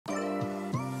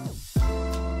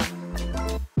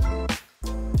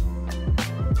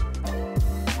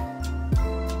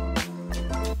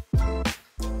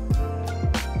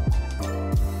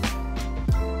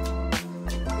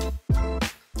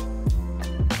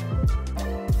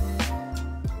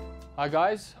Hi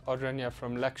guys, Adriaan here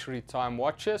from Luxury Time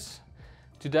Watches.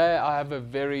 Today I have a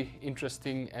very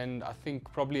interesting and I think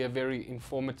probably a very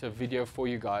informative video for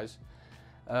you guys.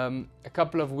 A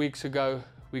couple of weeks ago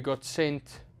we got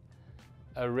sent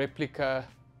a replica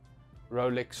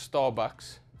Rolex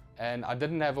Starbucks and I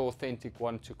didn't have an authentic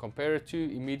one to compare it to.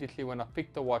 Immediately when I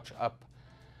picked the watch up,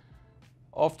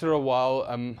 after a while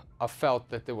I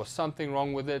felt that there was something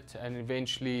wrong with it and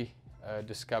eventually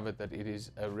discovered that it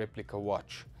is a replica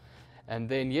watch. And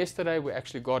then yesterday we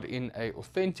actually got in an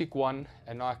authentic one,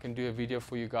 and now I can do a video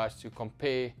for you guys to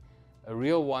compare a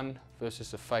real one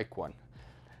versus a fake one.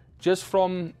 Just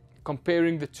from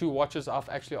comparing the two watches, I've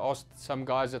actually asked some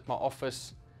guys at my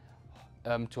office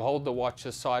to hold the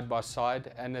watches side by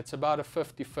side, and it's about a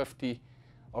 50-50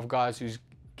 of guys who's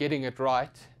getting it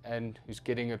right and who's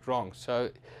getting it wrong.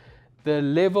 So the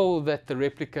level that the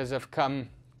replicas have come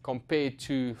compared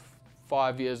to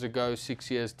 5 years ago,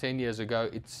 6 years, 10 years ago,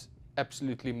 it's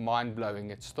absolutely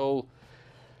mind-blowing. It still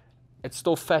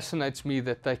fascinates me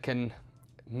that they can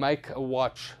make a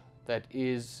watch that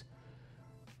is,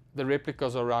 the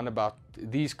replicas are around about,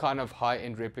 these kind of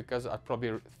high-end replicas I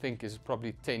probably think is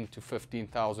probably 10 to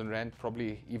 15,000 rand,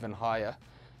 probably even higher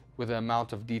with the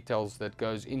amount of details that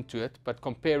goes into it. But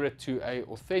compare it to a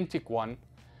authentic one,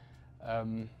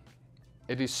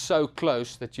 it is so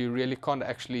close that you really can't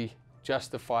actually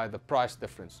justify the price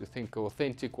difference. You think an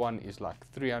authentic one is like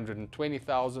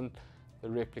 320,000, the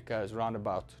replica is around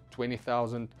about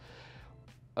 20,000.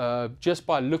 Just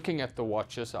by looking at the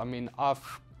watches, I mean,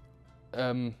 I've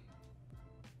been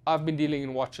dealing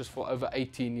in watches for over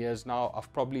 18 years now.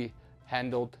 I've probably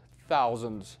handled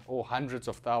thousands or hundreds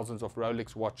of thousands of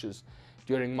Rolex watches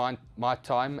during my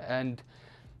time, and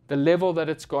the level that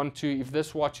it's gone to, if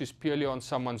this watch is purely on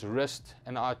someone's wrist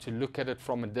and I had to look at it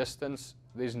from a distance,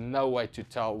 there's no way to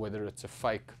tell whether it's a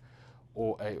fake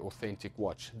or an authentic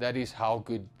watch. That is how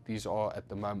good these are at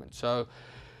the moment. So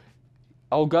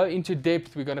I'll go into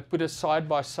depth. We're going to put it side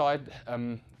by side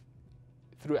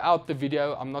throughout the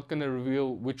video. I'm not going to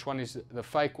reveal which one is the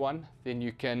fake one. Then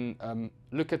you can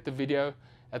look at the video.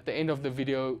 At the end of the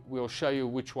video, we'll show you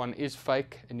which one is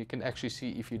fake, and you can actually see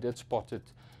if you did spot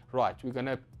it right. We're going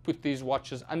to put these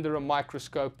watches under a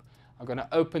microscope. I'm going to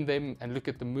open them and look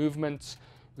at the movements.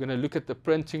 We're going to look at the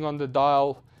printing on the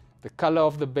dial, the color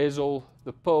of the bezel,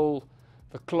 the pearl,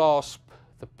 the clasp,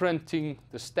 the printing,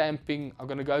 the stamping. I'm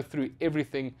going to go through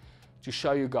everything to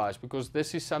show you guys, because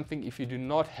this is something, if you do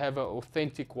not have an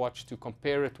authentic watch to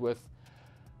compare it with,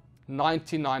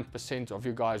 99% of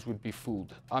you guys would be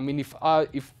fooled. I mean,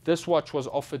 if this watch was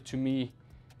offered to me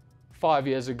 5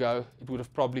 years ago, it would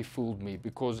have probably fooled me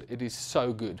because it is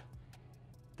so good.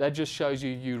 That just shows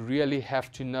you really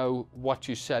have to know what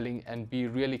you're selling and be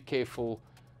really careful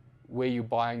where you're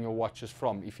buying your watches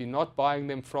from. If you're not buying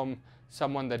them from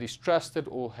someone that is trusted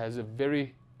or has a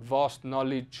very vast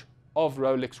knowledge of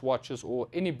Rolex watches or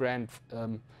any brand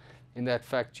in that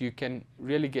fact, you can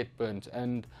really get burnt.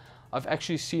 And I've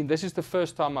actually seen, this is the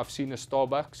first time I've seen a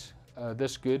Starbucks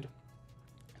this good.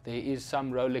 There is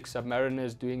some Rolex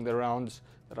Submariners doing the rounds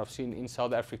that I've seen in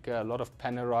South Africa, a lot of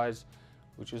Panerais,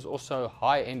 which is also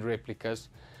high-end replicas,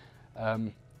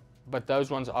 but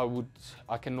those ones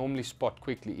I can normally spot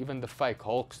quickly. Even the fake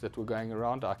Hulks that were going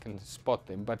around, I can spot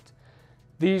them. But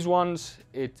these ones,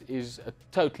 it is a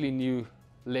totally new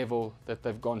level that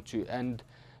they've gone to, and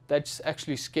that's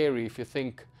actually scary if you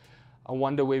think, I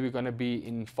wonder where we're going to be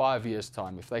in 5 years'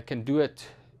 time. If they can do it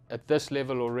at this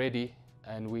level already,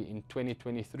 and we're in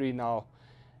 2023 now,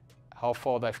 how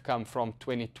far they've come from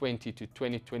 2020 to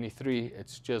 2023,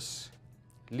 it's just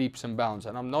leaps and bounds.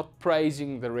 And I'm not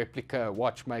praising the replica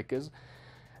watchmakers.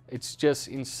 It's just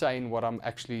insane what I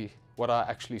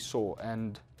actually saw.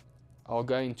 And I'll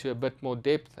go into a bit more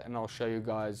depth and I'll show you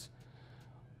guys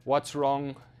what's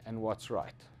wrong and what's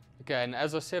right. Okay, and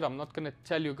as I said, I'm not going to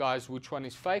tell you guys which one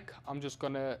is fake. I'm just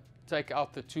going to take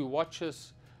out the two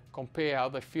watches, compare how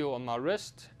they feel on my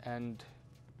wrist, and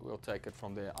we'll take it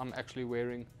from there. I'm actually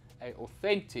wearing an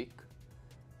authentic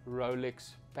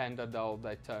Rolex Panda Dial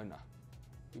Daytona.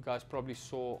 You guys probably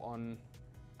saw on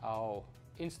our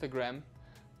Instagram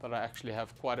that I actually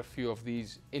have quite a few of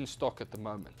these in stock at the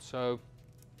moment. So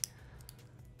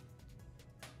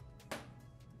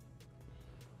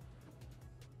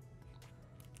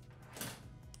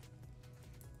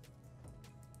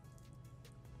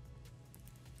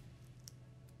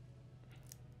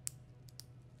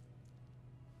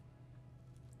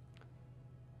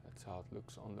that's how it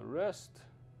looks on the wrist.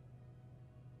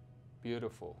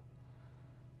 Beautiful.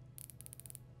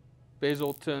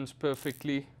 Bezel turns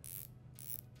perfectly.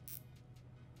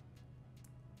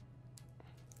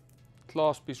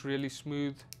 Clasp is really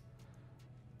smooth.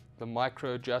 the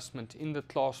micro adjustment in the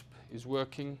clasp is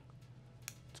working.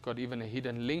 It's got even a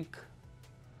hidden link.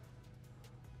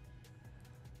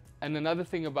 And another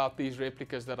thing about these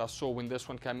replicas that I saw when this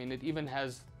one came in, it even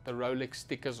has the Rolex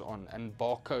stickers on and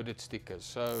barcoded stickers.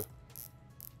 So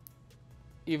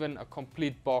even a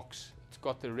complete box, it's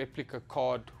got the replica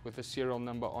card with a serial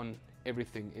number on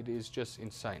everything. It is just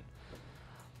insane.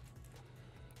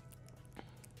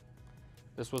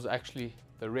 This was actually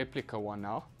the replica one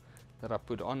now that I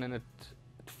put on, and it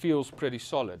feels pretty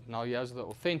solid. Now here's the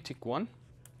authentic one.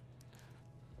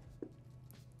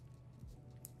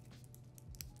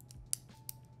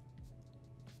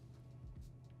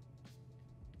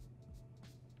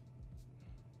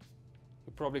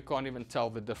 You probably can't even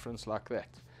tell the difference like that.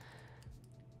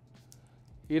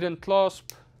 Hidden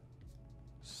clasp,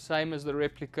 same as the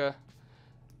replica.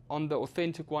 On the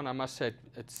authentic one, I must say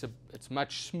it's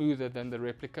much smoother than the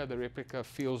replica. The replica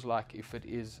feels like if it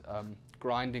is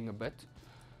grinding a bit.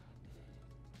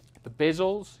 The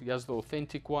bezels, here's the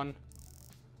authentic one.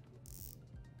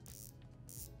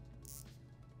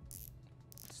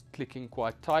 It's clicking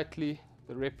quite tightly.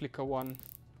 The replica one,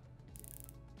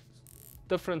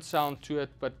 different sound to it,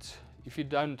 but if you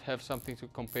don't have something to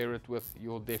compare it with,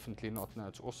 you'll definitely not know.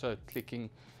 It's also clicking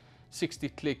 60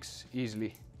 clicks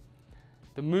easily.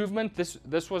 The movement,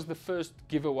 this was the first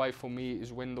giveaway for me,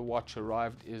 is when the watch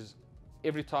arrived, is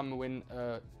every time when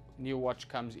a new watch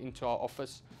comes into our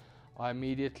office, I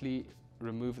immediately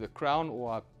remove the crown,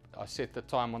 or I set the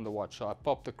time on the watch. So I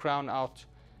pop the crown out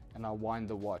and I wind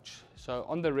the watch. So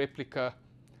on the replica,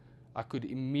 I could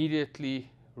immediately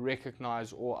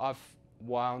recognize, or I've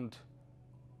wound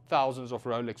thousands of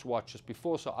Rolex watches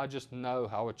before, so I just know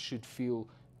how it should feel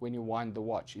when you wind the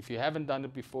watch. If you haven't done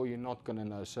it before, you're not going to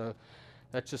know. So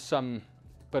that's just some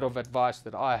bit of advice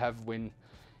that I have. When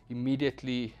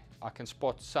immediately I can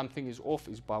spot something is off,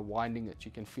 is by winding it.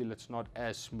 You can feel it's not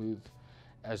as smooth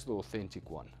as the authentic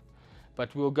one.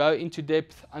 But we'll go into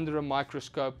depth under a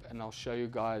microscope, and I'll show you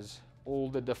guys all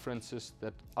the differences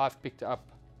that I've picked up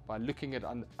by looking at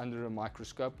under a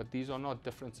microscope. But these are not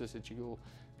differences that you'll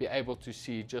be able to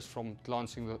see just from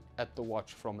glancing at the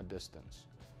watch from a distance.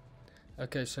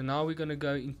 Okay, so now we're going to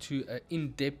go into an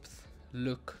in-depth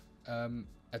look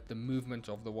at the movement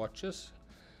of the watches.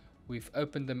 We've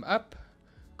opened them up,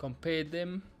 compared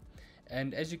them,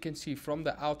 and as you can see from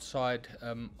the outside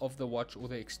of the watch, or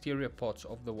the exterior parts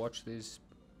of the watch, there's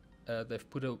they've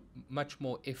put a much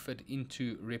more effort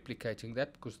into replicating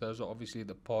that, because those are obviously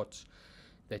the parts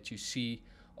that you see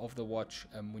of the watch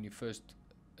when you first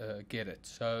get it.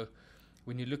 So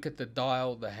when you look at the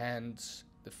dial, the hands,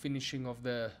 the finishing of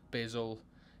the bezel,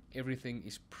 everything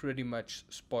is pretty much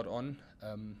spot on.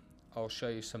 I'll show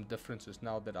you some differences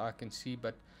now that I can see,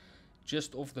 but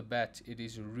just off the bat, it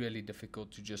is really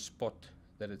difficult to just spot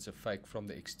that it's a fake from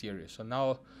the exterior. So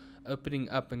now opening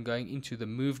up and going into the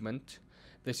movement,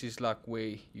 this is like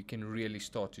where you can really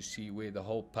start to see where the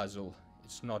whole puzzle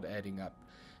is not adding up.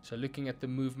 So looking at the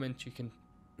movement, you can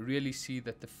really see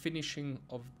that the finishing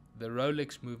of the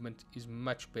Rolex movement is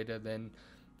much better than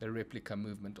the replica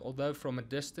movement. Although from a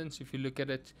distance, if you look at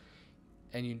it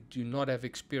and you do not have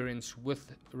experience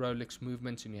with Rolex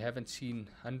movements, and you haven't seen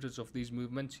hundreds of these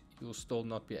movements, you'll still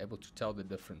not be able to tell the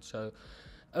difference. So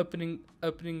opening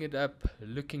it up,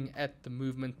 looking at the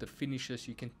movement, the finishes,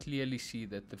 you can clearly see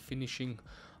that the finishing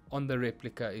on the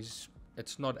replica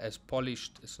it's not as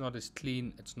polished, it's not as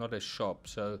clean, it's not as sharp.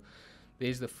 So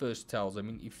there's the first tells. I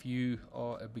mean, if you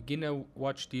are a beginner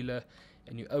watch dealer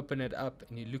and you open it up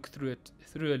and you look through it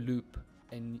through a loop,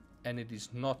 and it is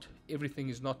not, everything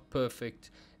is not perfect,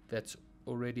 that's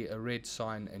already a red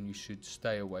sign, and you should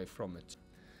stay away from it.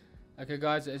 Okay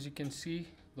guys, as you can see,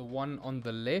 the one on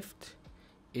the left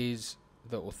is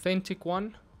the authentic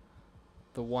one,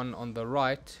 the one on the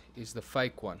right is the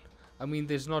fake one. I mean,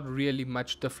 there's not really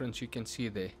much difference you can see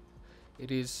there.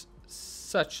 It is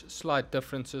such slight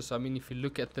differences. I mean, if you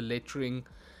look at the lettering,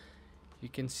 you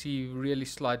can see really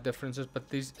slight differences, but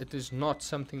it is not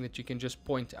something that you can just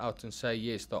point out and say,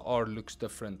 yes, the R looks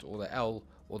different, or the L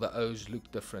or the O's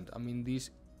look different. I mean,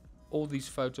 all these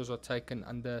photos are taken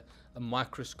under a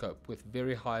microscope with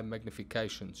very high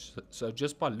magnifications. So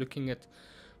just by looking at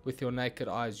with your naked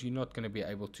eyes, you're not going to be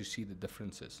able to see the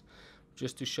differences.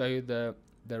 Just to show you the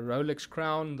Rolex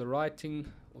crown, the writing,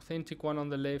 authentic one on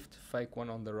the left, fake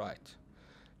one on the right.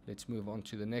 Let's move on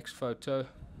to the next photo.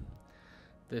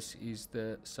 This is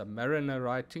the Submariner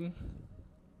writing.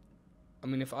 I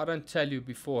mean, if I don't tell you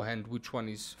beforehand which one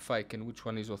is fake and which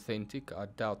one is authentic, I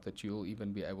doubt that you'll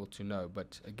even be able to know.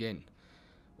 But again,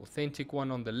 authentic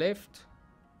one on the left,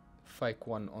 fake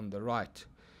one on the right.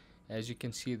 As you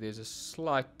can see, there's a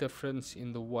slight difference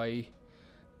in the way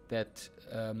that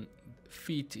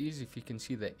feet is. If you can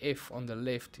see, the F on the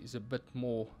left is a bit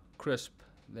more crisp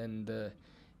than the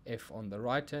F on the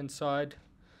right hand side.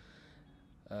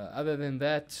 Other than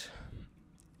that,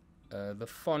 the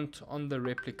font on the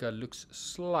replica looks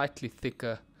slightly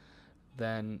thicker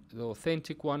than the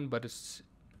authentic one, but it's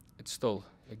still,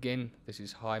 again, this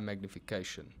is high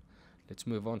magnification. Let's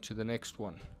move on to the next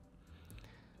one.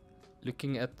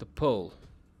 Looking at the pearl,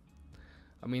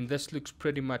 I mean, this looks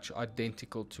pretty much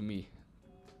identical to me.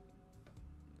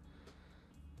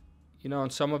 You know,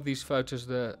 on some of these photos,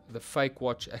 the fake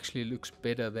watch actually looks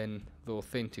better than the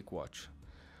authentic watch.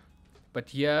 But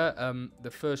here, the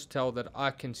first tell that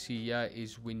I can see here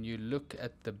is when you look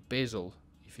at the bezel.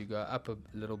 If you go up a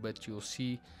little bit, you'll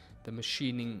see the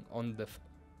machining on the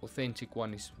authentic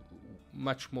one is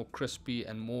much more crispy,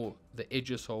 and the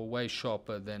edges are way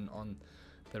sharper than on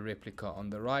the replica on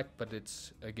the right. But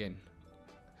it's, again,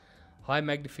 high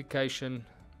magnification,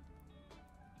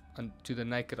 and to the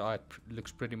naked eye it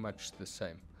looks pretty much the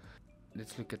same.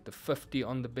 Let's look at the 50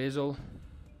 on the bezel.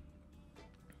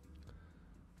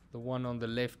 The one on the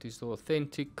left is the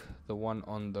authentic, the one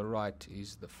on the right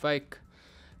is the fake.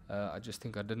 I just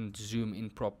think I didn't zoom in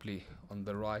properly on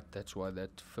the right, that's why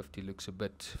that 50 looks a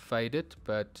bit faded,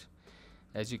 but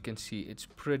as you can see, it's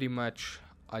pretty much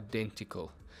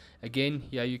identical. Again,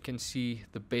 here you can see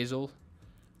the bezel,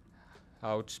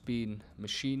 how it's been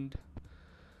machined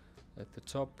at the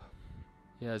top.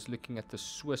 Here's looking at the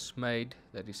Swiss made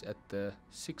that is at the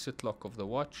 6 o'clock of the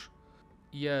watch.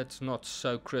 Yeah, it's not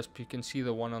so crisp. You can see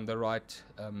the one on the right,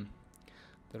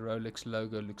 the Rolex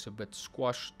logo looks a bit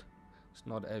squashed. It's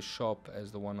not as sharp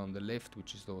as the one on the left,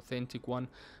 which is the authentic one.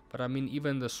 But I mean,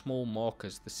 even the small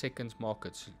markers, the seconds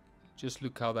markers, just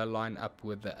look how they line up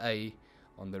with the A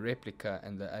on the replica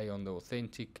and the A on the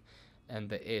authentic and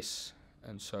the S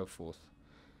and so forth.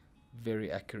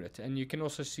 Very accurate. And you can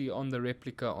also see on the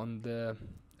replica, on the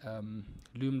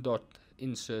loom dot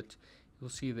insert, you'll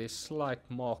see there's slight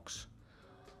marks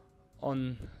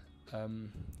on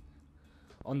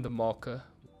the marker,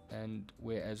 and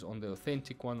whereas on the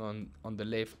authentic one on the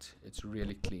left, it's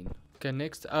really clean. Okay,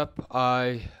 next up,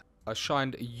 I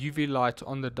shined a UV light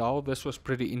on the dial. This was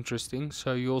pretty interesting.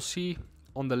 So you'll see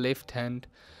on the left hand,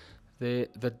 the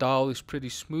dial is pretty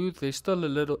smooth. There's still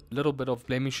a little bit of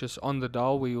blemishes on the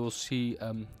dial where you'll see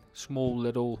small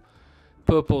little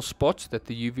purple spots that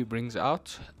the UV brings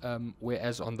out,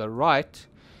 whereas on the right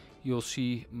you'll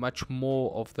see much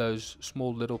more of those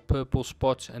small little purple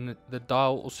spots, and the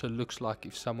dial also looks like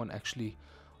if someone actually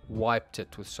wiped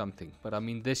it with something. But I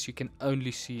mean, this you can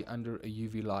only see under a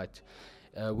UV light.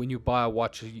 When you buy a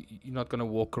watch, you're not going to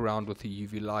walk around with a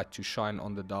UV light to shine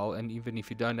on the dial, and even if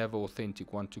you don't have an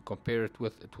authentic one to compare it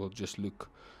with, it will just look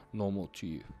normal to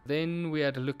you. Then we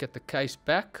had a look at the case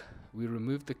back. We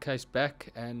removed the case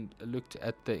back and looked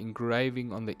at the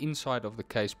engraving on the inside of the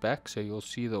case back. So you'll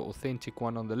see the authentic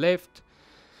one on the left,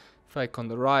 fake on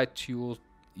the right.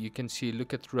 You can see,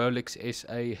 look at Rolex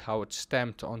SA, how it's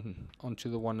stamped onto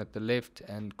the one at the left,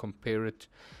 and compare it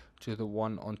to the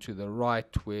one onto the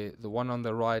right, where the one on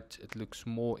the right, it looks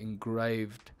more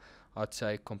engraved, I'd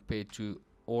say, compared to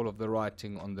all of the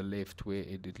writing on the left, where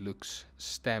it looks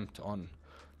stamped on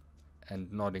and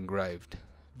not engraved.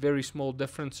 Very small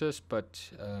differences, but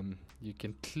you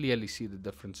can clearly see the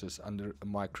differences under a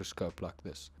microscope like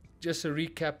this. Just a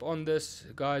recap on this,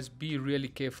 guys, be really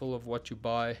careful of what you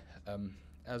buy.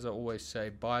 As I always say,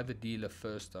 buy the dealer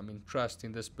first. I mean, trust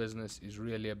in this business is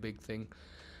really a big thing.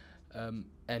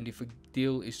 And if a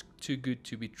deal is too good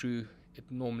to be true, it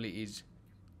normally is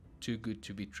too good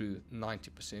to be true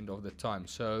 90% of the time.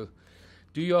 So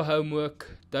do your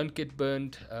homework, don't get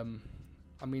burned.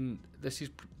 I mean, this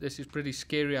is pretty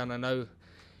scary, and I know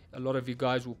a lot of you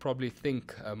guys will probably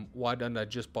think, why don't I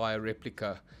just buy a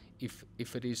replica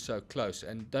if it is so close?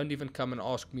 And don't even come and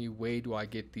ask me, where do I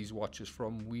get these watches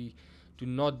from? We do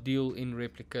not deal in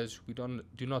replicas. We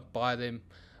do not buy them,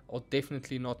 or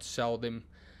definitely not sell them.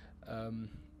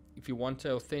 If you want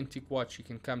an authentic watch, you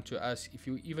can come to us. If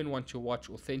you even want your watch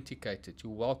authenticated,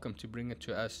 you're welcome to bring it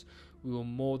to us. We will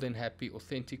more than happy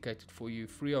authenticate it for you,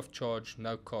 free of charge,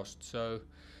 no cost. So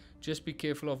just be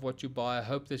careful of what you buy. I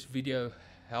hope this video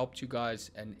helped you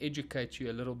guys and educate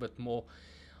you a little bit more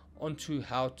onto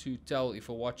how to tell if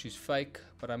a watch is fake.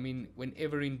 But I mean,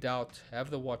 whenever in doubt, have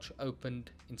the watch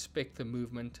opened, inspect the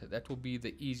movement. That will be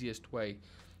the easiest way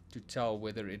to tell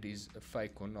whether it is a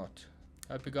fake or not.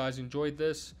 Hope you guys enjoyed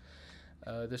this.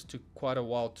 This took quite a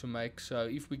while to make, so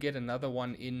if we get another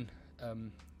one in,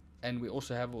 and we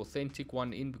also have an authentic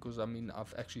one in, because I mean,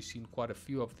 I've actually seen quite a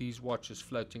few of these watches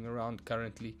floating around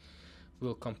currently,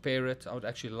 we'll compare it. I would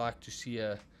actually like to see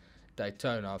a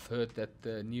Daytona. I've heard that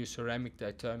the new ceramic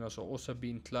Daytonas are also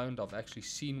being cloned. I've actually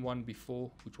seen one before,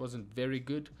 which wasn't very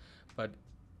good, but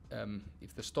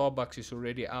if the Starbucks is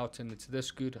already out and it's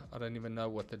this good, I don't even know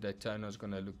what the Daytona is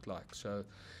going to look like. So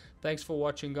thanks for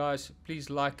watching, guys. Please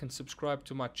like and subscribe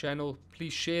to my channel.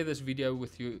 Please share this video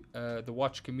with the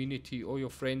watch community or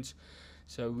your friends,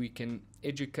 so we can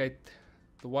educate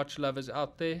the watch lovers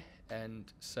out there,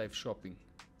 and safe shopping.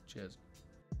 Cheers.